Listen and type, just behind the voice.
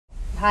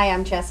Hi,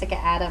 I'm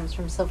Jessica Adams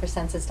from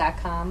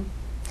silversenses.com.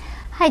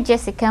 Hi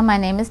Jessica, my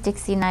name is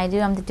Dixie Naidu.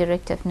 I'm the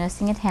Director of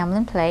Nursing at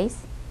Hamlin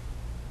Place.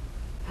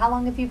 How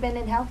long have you been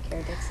in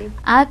healthcare, Dixie?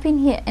 I've been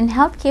here in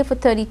healthcare for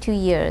 32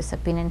 years.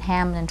 I've been in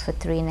Hamlin for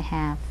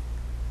 3.5.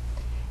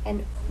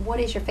 And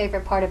what is your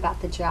favorite part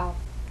about the job?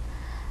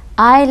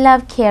 I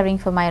love caring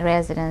for my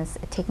residents.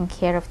 Taking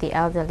care of the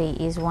elderly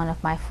is one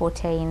of my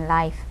forte in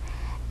life,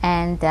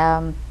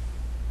 and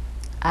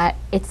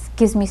it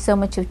gives me so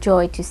much of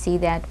joy to see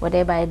that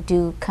whatever I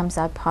do comes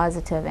out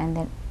positive, and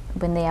then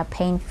when they are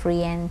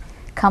pain-free and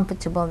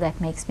comfortable, that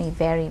makes me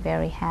very,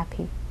 very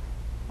happy.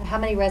 How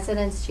many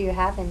residents do you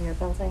have in your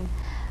building?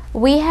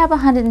 We have a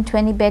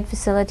 120-bed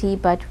facility,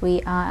 but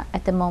we are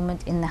at the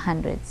moment in the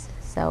hundreds.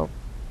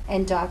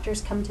 And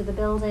doctors come to the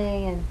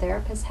building and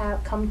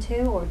therapists come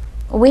too? Or?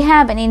 We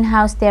have an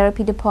in-house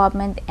therapy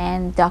department,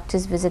 and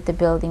doctors visit the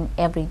building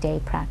every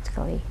day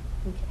practically.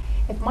 Okay.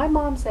 If my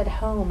mom's at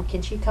home,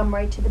 can she come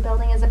right to the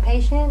building as a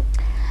patient?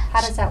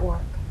 How does that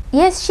work?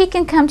 Yes, she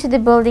can come to the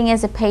building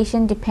as a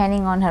patient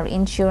depending on her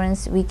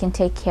insurance. We can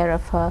take care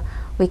of her.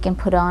 We can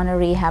put on a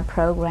rehab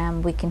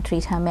program. We can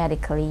treat her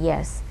medically,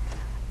 yes.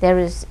 There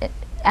is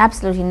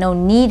absolutely no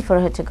need for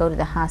her to go to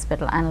the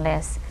hospital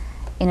unless,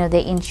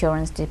 the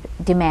insurance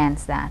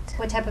demands that.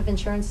 What type of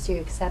insurance do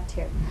you accept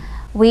here?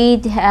 We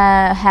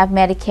have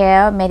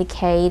Medicare,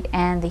 Medicaid,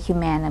 and the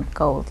Humana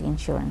Gold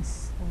insurance.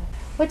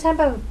 What type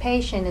of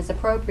patient is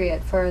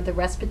appropriate for the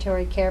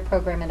respiratory care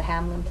program at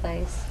Hamlin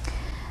Place?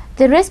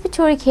 The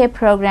respiratory care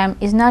program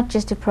is not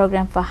just a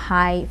program for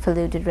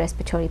high-falutin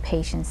respiratory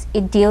patients.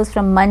 It deals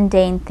from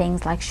mundane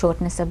things like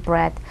shortness of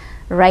breath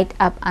right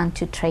up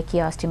onto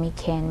tracheostomy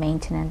care and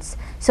maintenance.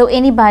 So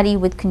anybody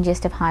with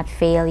congestive heart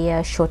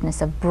failure,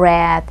 shortness of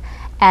breath,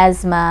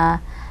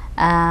 asthma,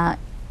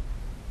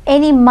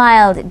 any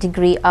mild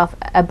degree of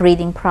a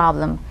breathing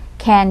problem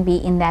can be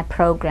in that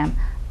program,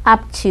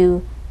 up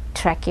to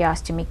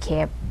tracheostomy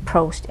care,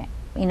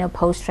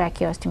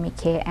 post-tracheostomy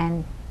care,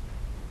 and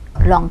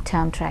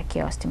long-term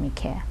tracheostomy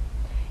care.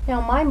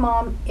 My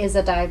mom is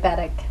a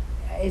diabetic.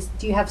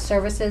 Do you have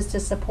services to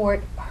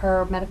support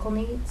her medical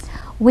needs?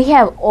 We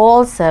have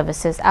all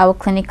services. Our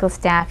clinical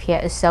staff here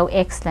is so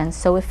excellent,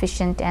 so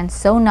efficient, and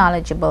so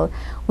knowledgeable.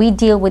 We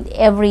deal with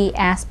every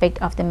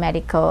aspect of the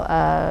medical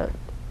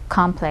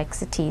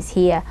complexities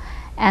here,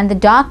 and the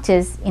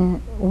doctors,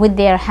 with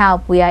their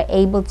help, we are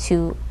able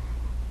to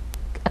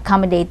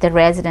accommodate the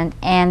resident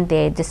and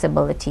their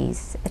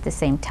disabilities at the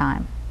same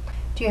time.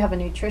 Do you have a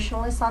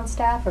nutritionalist on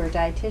staff or a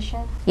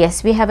dietitian?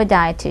 Yes, we have a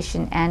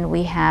dietitian, and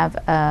we have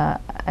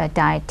a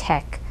diet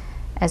tech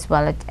as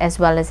well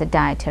as a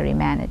dietary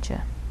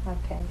manager.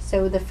 Okay,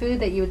 so the food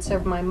that you would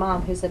serve my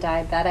mom, who's a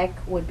diabetic,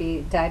 would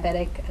be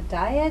diabetic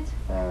diet?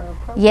 Or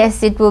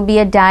yes, it will be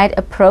a diet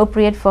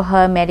appropriate for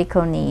her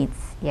medical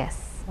needs,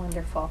 yes.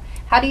 Wonderful.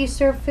 How do you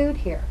serve food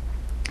here?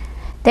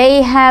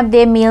 They have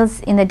their meals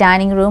in the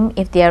dining room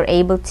if they are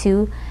able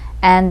to,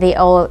 and they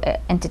all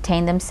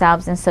entertain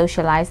themselves and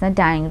socialize in the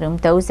dining room.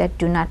 Those that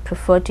do not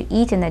prefer to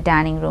eat in the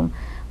dining room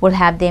will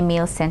have their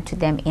meals sent to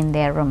them in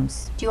their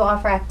rooms. Do you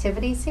offer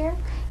activities here?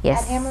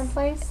 Yes. At Hamlin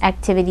Place?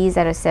 Activities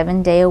are a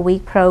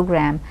 7-day-a-week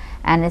program,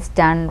 and it's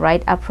done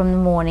right up from the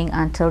morning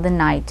until the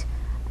night,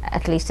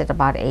 at least at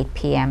about 8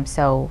 p.m.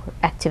 So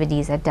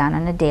activities are done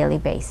on a daily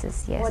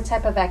basis, yes. What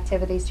type of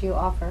activities do you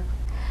offer?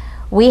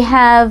 We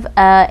have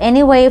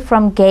anywhere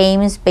from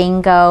games,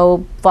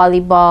 bingo,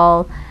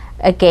 volleyball,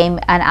 an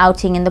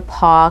outing in the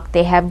park.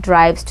 They have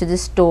drives to the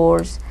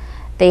stores.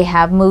 They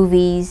have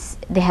movies.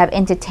 They have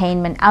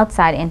entertainment,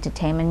 outside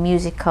entertainment,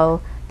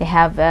 musical. They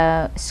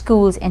have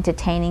schools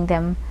entertaining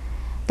them.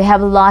 They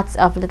have lots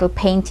of little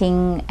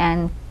painting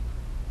and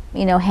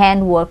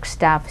handwork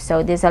stuff.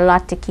 So there's a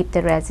lot to keep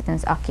the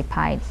residents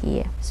occupied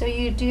here. So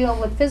you deal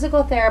with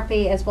physical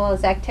therapy as well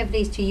as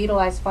activities to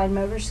utilize fine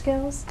motor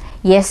skills?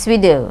 Yes, we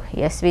do.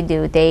 Yes, we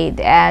do.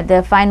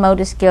 The fine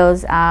motor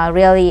skills are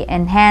really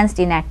enhanced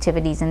in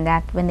activities, in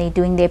that when they're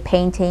doing their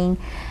painting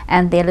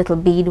and their little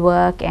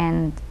beadwork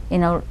and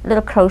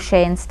little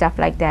crochet and stuff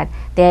like that,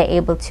 they're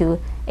able to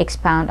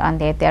expound on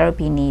their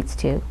therapy needs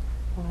too.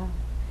 Wow.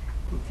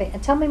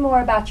 And tell me more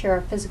about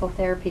your physical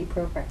therapy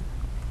program.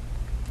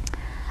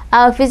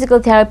 Our physical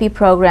therapy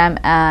program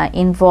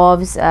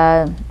involves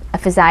a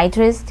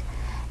physiatrist,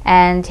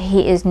 and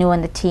he is new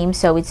on the team,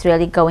 so it's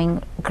really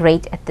going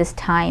great at this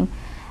time.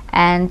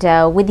 And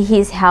with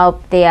his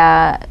help, they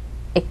are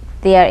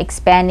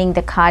expanding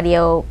the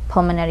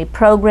cardiopulmonary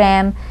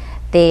program.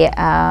 They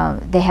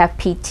have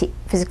PT,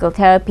 physical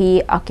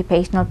therapy,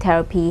 occupational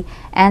therapy,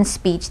 and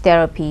speech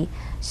therapy.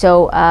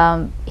 So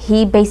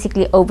he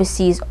basically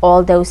oversees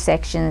all those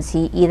sections.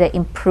 He either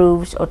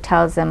improves or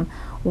tells them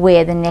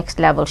where the next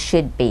level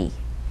should be.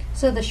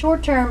 So the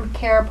short-term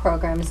care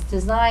program is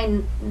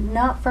designed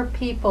not for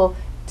people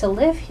to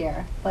live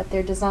here, but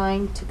they're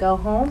designed to go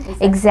home?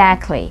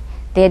 Exactly.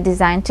 They're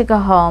designed to go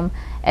home.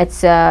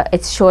 It's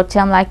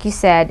short-term, like you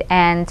said,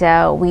 and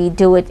we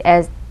do it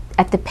at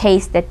the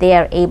pace that they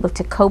are able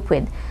to cope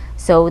with.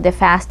 So the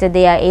faster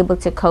they are able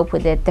to cope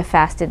with it, the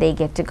faster they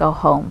get to go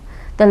home.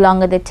 The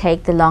longer they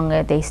take, the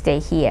longer they stay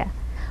here.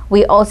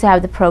 We also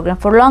have the program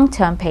for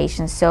long-term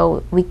patients,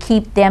 so we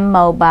keep them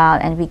mobile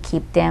and we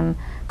keep them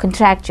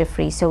contracture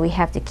free, so we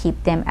have to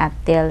keep them at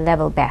their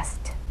level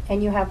best.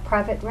 And you have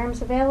private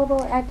rooms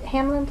available at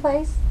Hamlin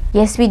Place?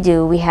 Yes, we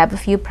do. We have a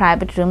few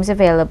private rooms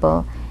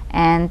available,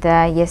 and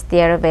yes,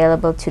 they are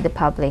available to the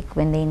public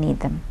when they need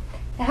them.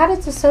 How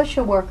does a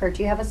social worker,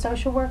 do you have a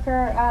social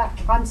worker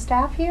on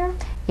staff here?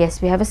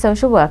 Yes, we have a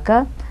social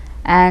worker,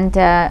 and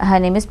her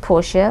name is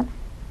Portia,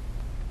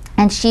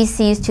 and she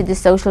sees to the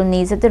social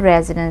needs of the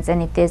residents,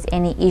 and if there's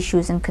any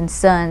issues and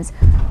concerns,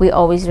 we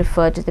always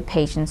refer to the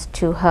patients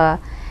to her,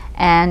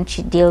 and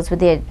she deals with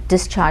their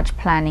discharge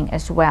planning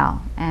as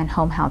well and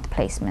home health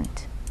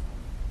placement.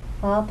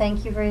 Well,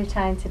 thank you for your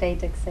time today,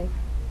 Dixie.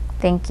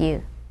 Thank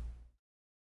you.